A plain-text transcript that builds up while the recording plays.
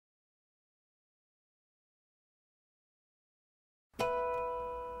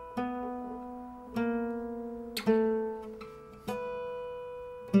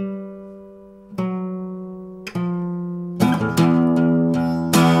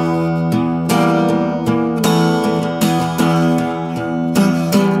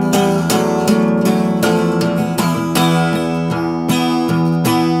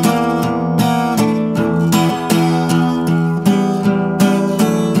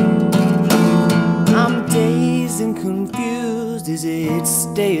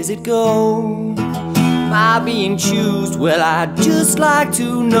days it go? Am I being choosed? Well, I'd just like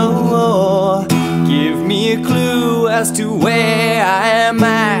to know. Give me a clue as to where I am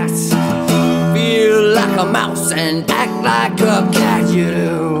at. Feel like a mouse and act like a cat, you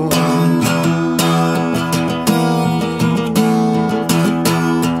do.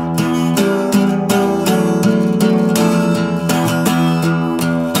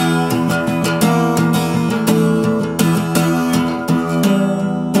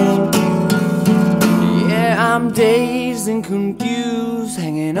 I'm dazed and confused,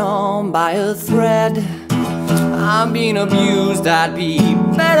 hanging on by a thread. I'm being abused, I'd be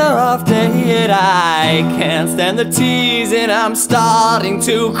better off dead. I can't stand the teasing, I'm starting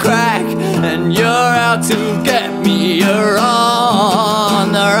to crack. And you're out to get me, you're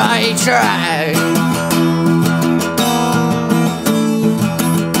on the right track.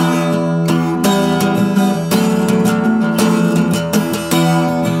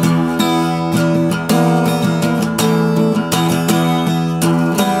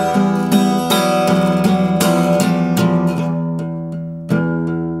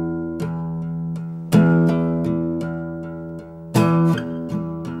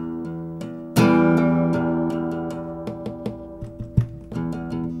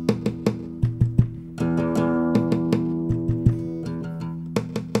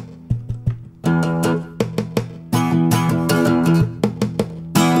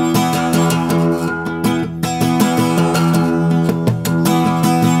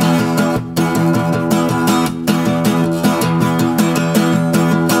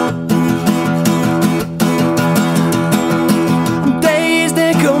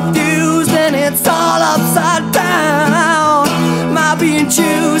 It's all upside down. Am I being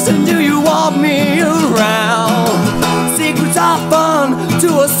chosen? Do you want me around? Secrets are fun to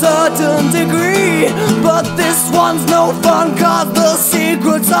a certain degree, but this one's no fun, 'cause the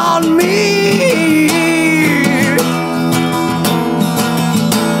secret's on me.